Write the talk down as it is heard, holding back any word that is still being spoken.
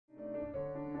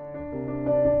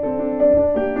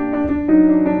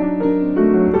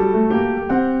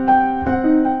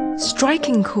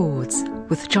Striking Chords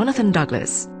with Jonathan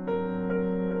Douglas.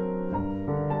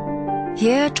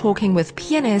 Here talking with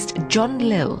pianist John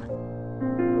Lill.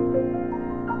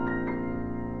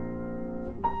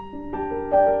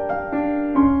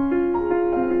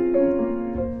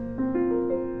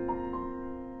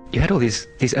 You had all these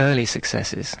early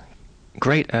successes,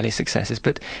 great early successes,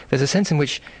 but there's a sense in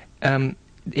which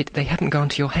they hadn't gone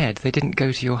to your head. They didn't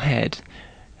go to your head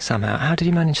somehow. How did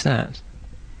you manage that?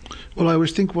 Well, I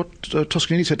always think what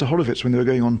Toscanini said to Horowitz when they were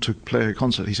going on to play a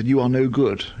concert. He said, "You are no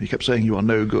good." He kept saying, "You are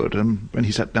no good." And when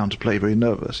he sat down to play, very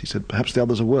nervous, he said, "Perhaps the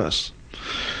others are worse."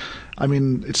 I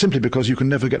mean, it's simply because you can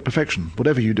never get perfection,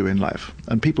 whatever you do in life.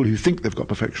 And people who think they've got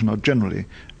perfection are generally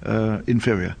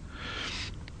inferior.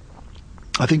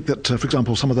 I think that, for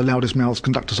example, some of the loudest mouthed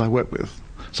conductors I work with,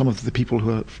 some of the people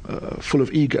who are full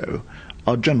of ego,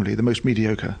 are generally the most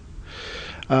mediocre.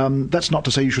 That's not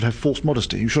to say you should have false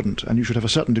modesty. You shouldn't. And you should have a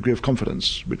certain degree of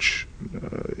confidence which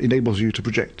enables you to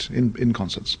project in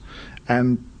concerts.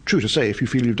 And true to say, if you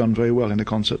feel you've done very well in a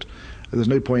concert, there's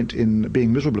no point in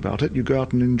being miserable about it. You go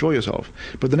out and enjoy yourself.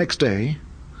 But the next day,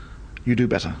 you do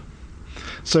better.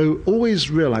 So always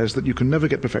realize that you can never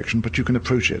get perfection, but you can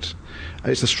approach it.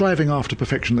 It's the striving after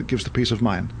perfection that gives the peace of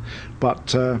mind.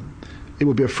 But it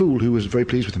would be a fool who was very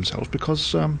pleased with himself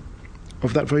because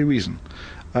of that very reason.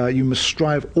 You must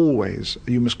strive always.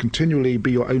 You must continually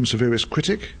be your own severest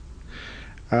critic,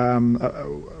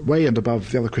 way and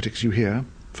above the other critics you hear,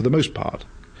 for the most part.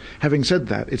 Having said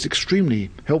that, it's extremely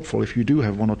helpful if you do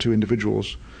have one or two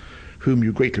individuals whom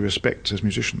you greatly respect as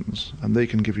musicians, and they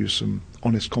can give you some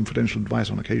honest, confidential advice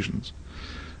on occasions.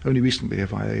 Only recently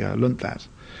have I learnt that.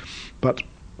 But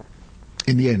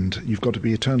in the end, you've got to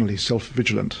be eternally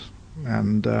self-vigilant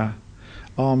and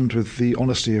armed with the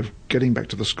honesty of getting back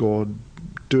to the score,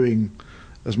 doing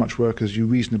as much work as you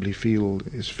reasonably feel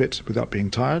is fit without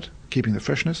being tired, keeping the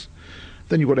freshness.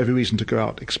 Then you've got every reason to go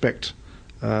out, expect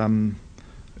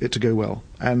it to go well.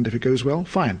 And if it goes well,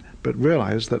 fine. But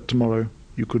realize that tomorrow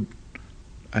you could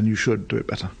and you should do it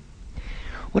better.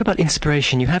 What about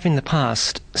inspiration? You have in the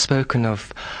past spoken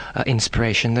of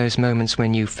inspiration, those moments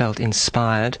when you felt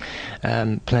inspired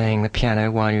playing the piano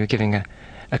while you were giving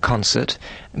a concert.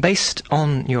 Based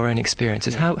on your own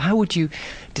experiences, how would you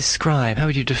describe, how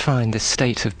would you define this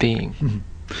state of being? Mm-hmm.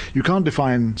 You can't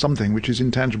define something which is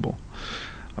intangible.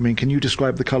 I mean, can you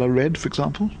describe the colour red, for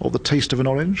example, or the taste of an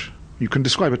orange? You can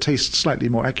describe a taste slightly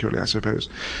more accurately, I suppose.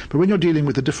 But when you're dealing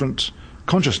with a different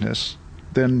consciousness,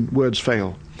 then words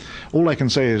fail. All I can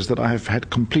say is that I have had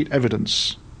complete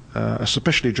evidence,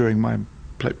 especially during my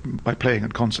playing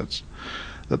at concerts,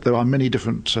 that there are many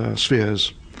different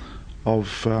spheres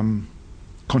of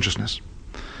consciousness.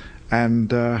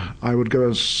 And I would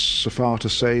go so far to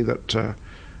say that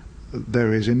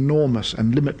there is enormous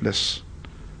and limitless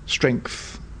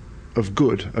strength of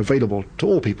good available to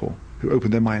all people who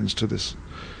open their minds to this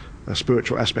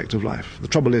spiritual aspect of life. The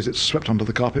trouble is it's swept under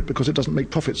the carpet because it doesn't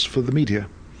make profits for the media.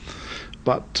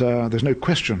 But there's no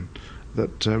question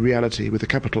that reality with a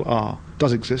capital R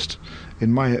does exist.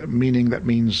 In my meaning, that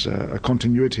means a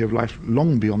continuity of life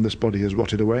long beyond this body has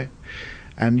rotted away.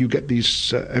 And you get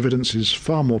these evidences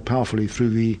far more powerfully through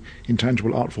the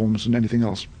intangible art forms than anything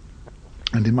else.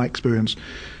 And in my experience,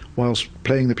 whilst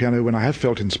playing the piano when I have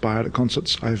felt inspired at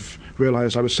concerts, I've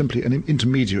realized I was simply an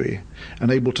intermediary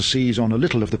and able to seize on a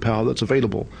little of the power that's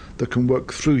available that can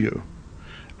work through you.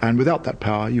 And without that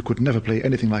power, you could never play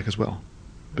anything like as well.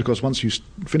 Because once you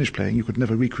finish playing, you could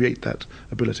never recreate that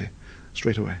ability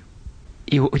straight away.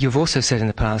 You've also said in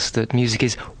the past that music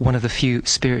is one of the few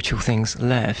spiritual things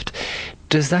left.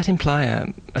 Does that imply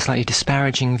a slightly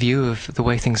disparaging view of the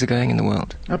way things are going in the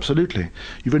world? Absolutely.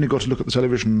 You've only got to look at the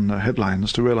television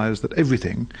headlines to realize that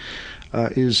everything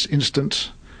is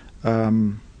instant.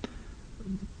 What's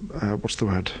the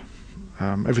word?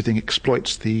 Everything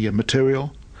exploits the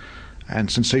material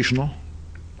and sensational.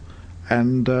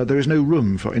 And there is no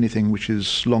room for anything which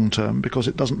is long-term because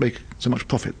it doesn't make so much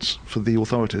profits for the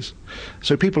authorities.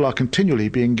 So people are continually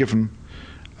being given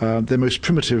their most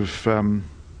primitive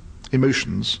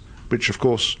emotions, which of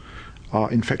course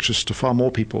are infectious to far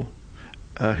more people,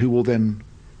 who will then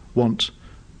want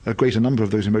a greater number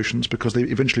of those emotions because they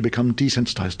eventually become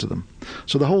desensitized to them.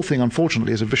 So the whole thing,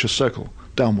 unfortunately, is a vicious circle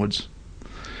downwards.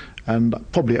 And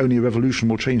probably only a revolution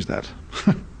will change that.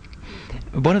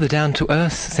 One of the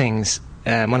down-to-earth things,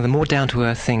 one of the more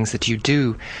down-to-earth things that you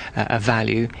do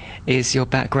value is your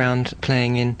background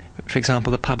playing in, for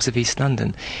example, the pubs of East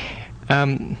London.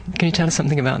 Can you tell us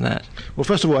something about that? Well,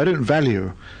 first of all, I don't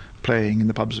value playing in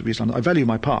the pubs of East London. I value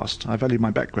my past. I value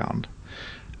my background.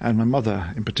 And my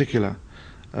mother, in particular,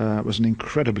 was an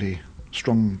incredibly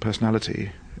strong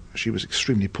personality She was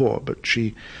extremely poor, but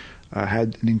she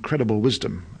had an incredible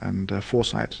wisdom and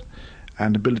foresight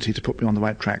and ability to put me on the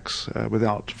right tracks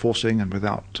without forcing and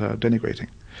without denigrating.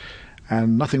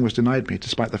 And nothing was denied me,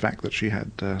 despite the fact that she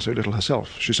had so little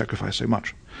herself. She sacrificed so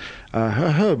much.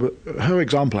 Her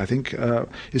example, I think,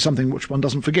 is something which one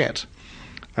doesn't forget.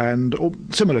 And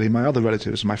similarly, my other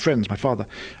relatives, my friends, my father,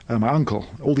 my uncle,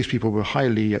 all these people were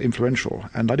highly influential,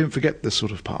 and I don't forget this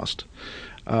sort of past.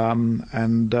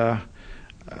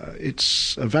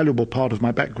 It's a valuable part of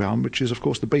my background, which is, of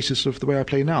course, the basis of the way I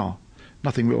play now.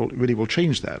 Nothing really will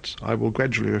change that. I will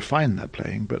gradually refine that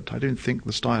playing, but I don't think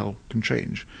the style can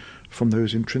change from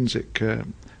those intrinsic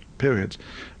periods.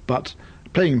 But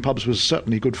playing in pubs was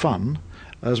certainly good fun,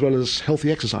 as well as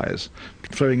healthy exercise,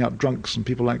 throwing out drunks and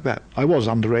people like that. I was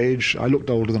underage, I looked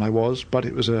older than I was, but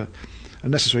it was a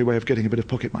necessary way of getting a bit of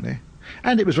pocket money.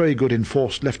 And it was very good in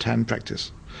forced left-hand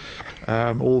practice,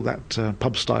 all that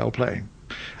pub-style playing.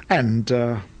 And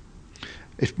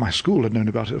if my school had known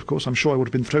about it, of course, I'm sure I would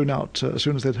have been thrown out as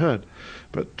soon as they'd heard.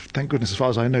 But thank goodness, as far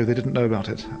as I know, they didn't know about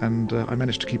it, and I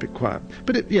managed to keep it quiet.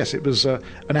 But yes, it was an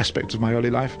aspect of my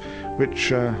early life which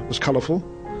was colourful,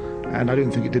 and I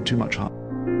don't think it did too much harm.